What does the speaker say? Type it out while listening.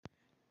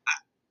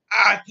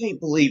I can't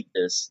believe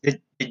this.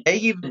 Did they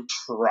even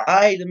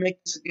try to make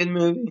this a good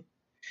movie?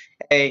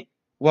 Hey,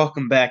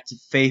 welcome back to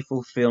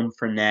Faithful Film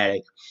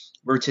Fanatic,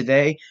 where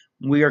today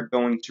we are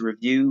going to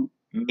review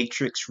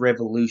Matrix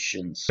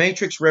Revolutions.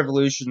 Matrix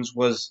Revolutions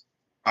was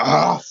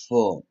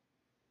awful.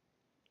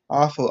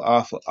 Awful,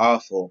 awful,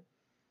 awful.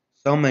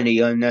 So many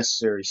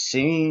unnecessary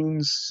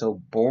scenes, so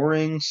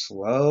boring,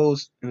 slow.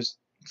 It was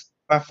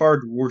by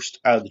far the worst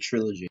out of the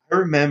trilogy. I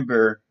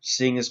remember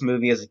seeing this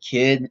movie as a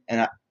kid,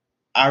 and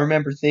I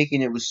remember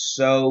thinking it was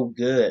so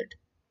good.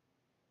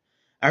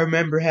 I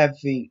remember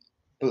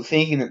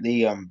thinking that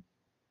the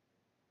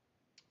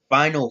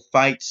final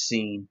fight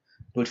scene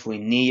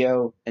between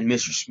Neo and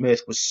Mr.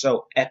 Smith was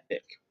so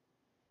epic.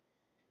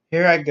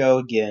 Here I go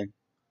again,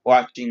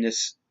 watching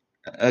this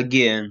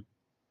again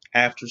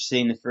after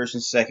seeing the first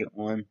and second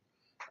one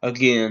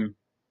again,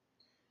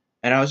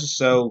 and I was just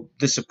so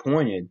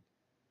disappointed.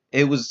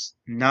 It was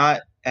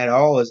not at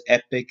all as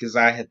epic as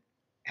I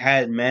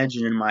had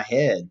imagined in my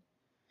head.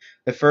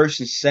 The first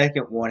and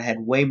second one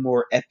had way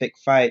more epic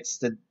fights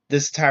than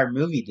this entire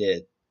movie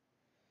did.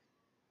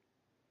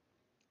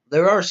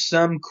 There are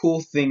some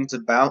cool things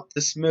about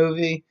this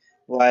movie,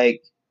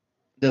 like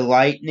the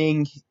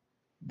lightning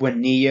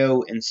when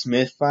Neo and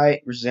Smith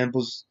fight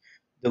resembles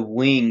the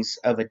wings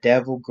of a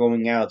devil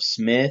growing out of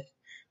Smith,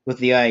 with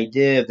the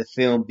idea of the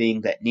film being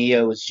that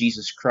Neo is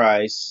Jesus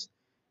Christ.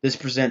 This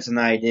presents an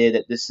idea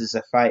that this is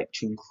a fight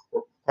between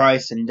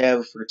Christ and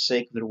devil for the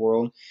sake of the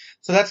world.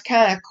 So that's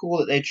kind of cool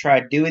that they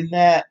tried doing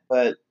that,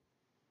 but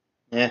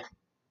eh.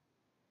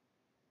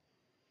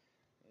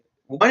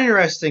 One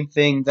interesting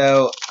thing,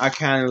 though, I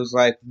kind of was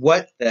like,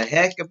 what the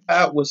heck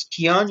about was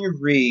Keanu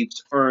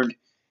Reeves earned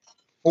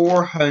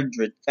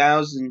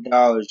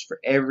 $400,000 for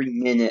every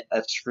minute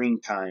of screen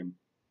time.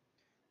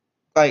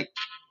 Like,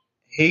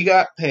 he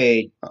got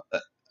paid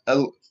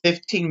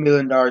 $15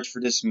 million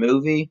for this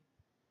movie.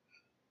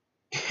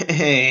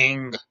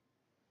 Dang.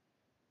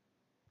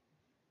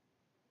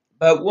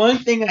 But one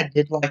thing I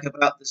did like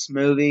about this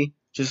movie,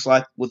 just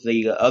like with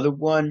the other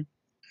one,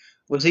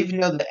 was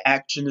even though the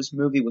action in this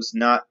movie was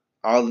not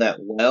all that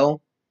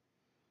well,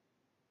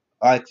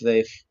 like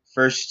the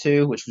first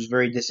two, which was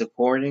very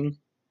disappointing.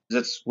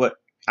 That's what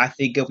I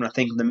think of when I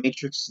think of the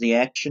Matrix, the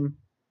action.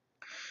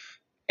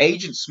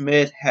 Agent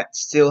Smith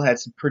still had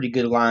some pretty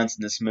good lines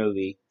in this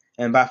movie,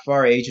 and by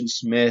far Agent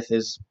Smith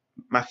is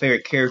my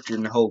favorite character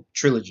in the whole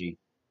trilogy.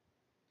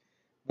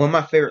 One of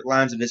my favorite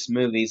lines of this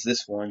movie is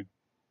this one.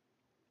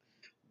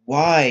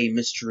 Why,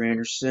 Mr.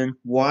 Anderson?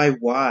 Why?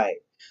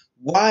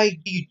 Why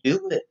do you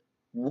do it?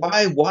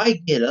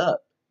 Why get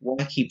up?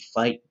 Why keep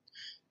fighting?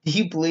 Do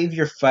you believe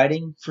you're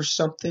fighting for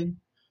something?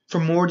 For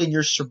more than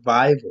your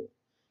survival?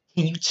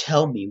 Can you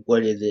tell me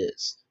what it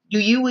is? Do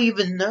you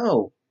even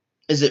know?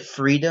 Is it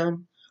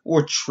freedom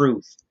or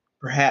truth?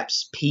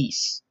 Perhaps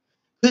peace?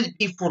 Could it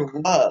be for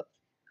love?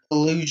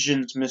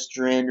 Illusions,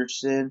 Mr.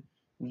 Anderson.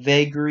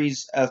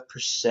 Vagaries of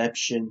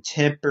perception.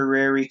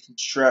 Temporary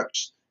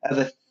constructs of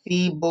a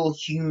feeble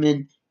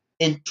human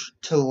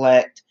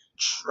intellect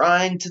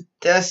trying to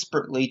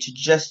desperately to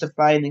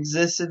justify an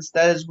existence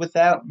that is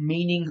without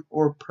meaning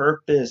or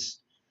purpose,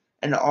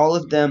 and all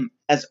of them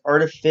as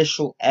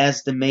artificial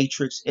as the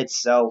Matrix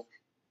itself.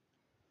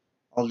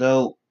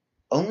 Although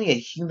only a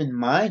human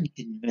mind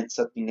can invent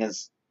something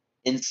as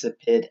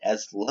insipid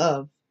as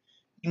love.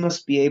 You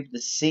must be able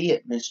to see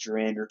it,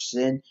 Mr.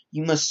 Anderson.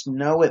 You must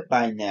know it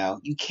by now.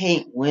 You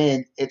can't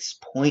win. It's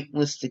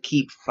pointless to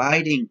keep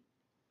fighting.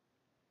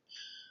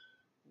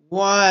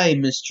 Why,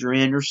 Mr.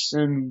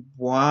 Anderson?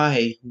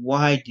 Why?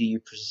 Why do you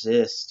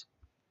persist?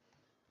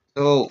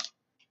 So,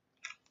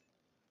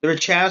 the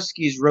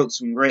Wachowskis wrote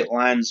some great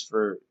lines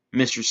for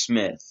Mr.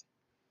 Smith.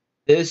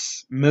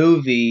 This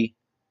movie,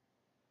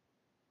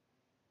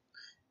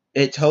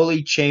 it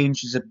totally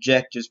changed his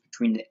objectives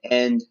between the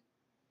end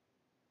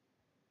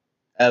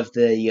of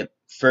the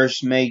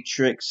first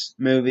Matrix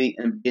movie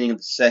and the beginning of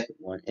the second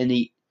one. In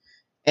the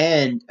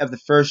end of the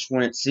first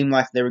one, it seemed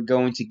like they were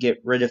going to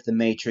get rid of the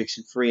Matrix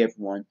and free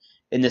everyone.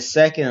 In the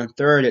second and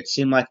third, it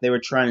seemed like they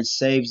were trying to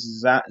save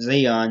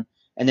Zion,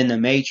 and then the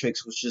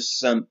Matrix was just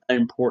some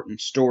unimportant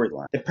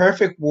storyline. The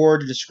perfect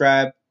word to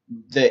describe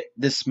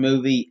this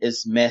movie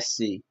is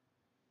messy.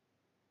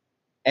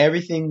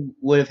 Everything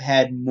would have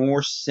had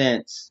more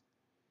sense,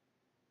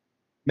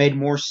 made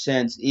more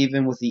sense,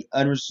 even with the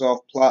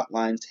unresolved plot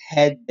lines,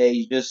 had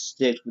they just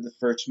stick with the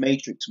first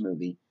Matrix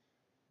movie,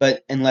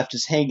 and left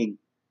us hanging.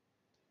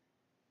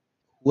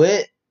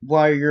 Quit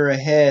while you're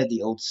ahead,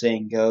 the old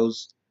saying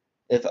goes.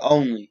 If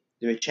only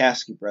the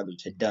Wachowski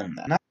brothers had done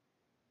that.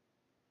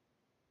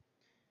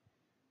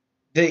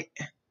 They,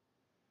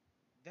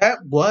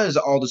 that was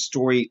all the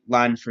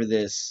storyline for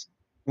this,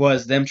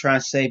 was them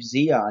trying to save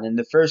Zion, and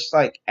the first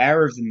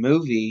hour of the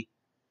movie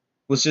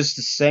was just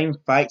the same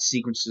fight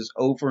sequences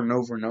over and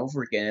over and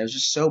over again. It was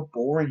just so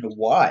boring to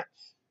watch.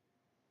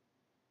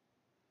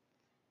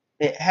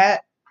 It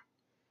had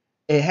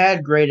it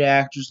had great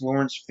actors,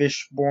 Lawrence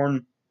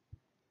Fishburne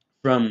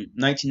from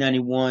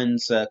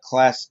 1991's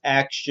Class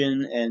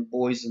Action and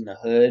Boys in the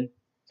Hood,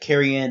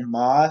 Carrie Ann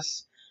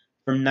Moss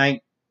from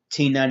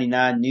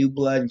 1999 New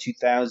Blood, and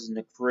 2000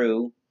 The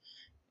Crew.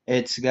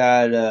 It's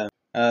got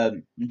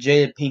Jada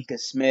Pinkett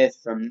Smith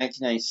from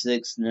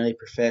 1996, Nutty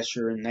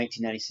Professor in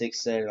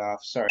 1996, Set It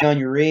Off. Sorry.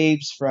 Keanu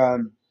Reeves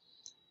from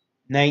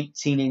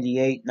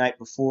 1988, Night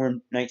Before,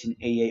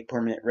 1988,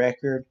 Permanent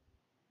Record.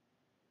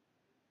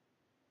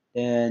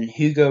 And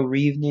Hugo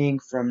Reevening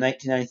from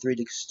 1993,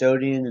 The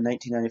Custodian, and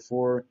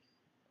 1994,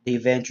 The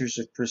Adventures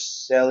of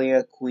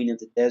Priscilla, Queen of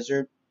the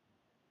Desert.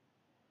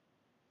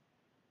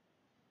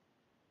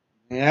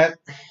 Yeah,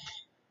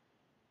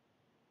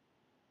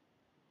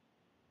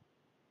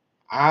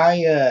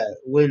 I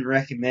wouldn't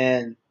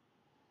recommend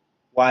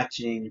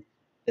watching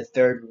the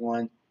third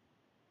one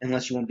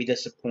unless you want to be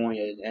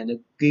disappointed. And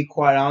to be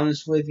quite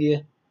honest with you,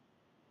 I'm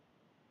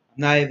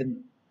not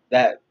even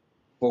that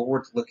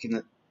forward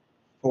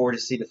to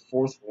see the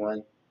fourth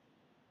one.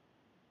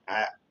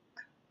 I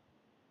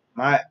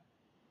might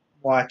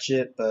watch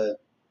it,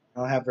 but I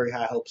don't have very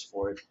high hopes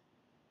for it.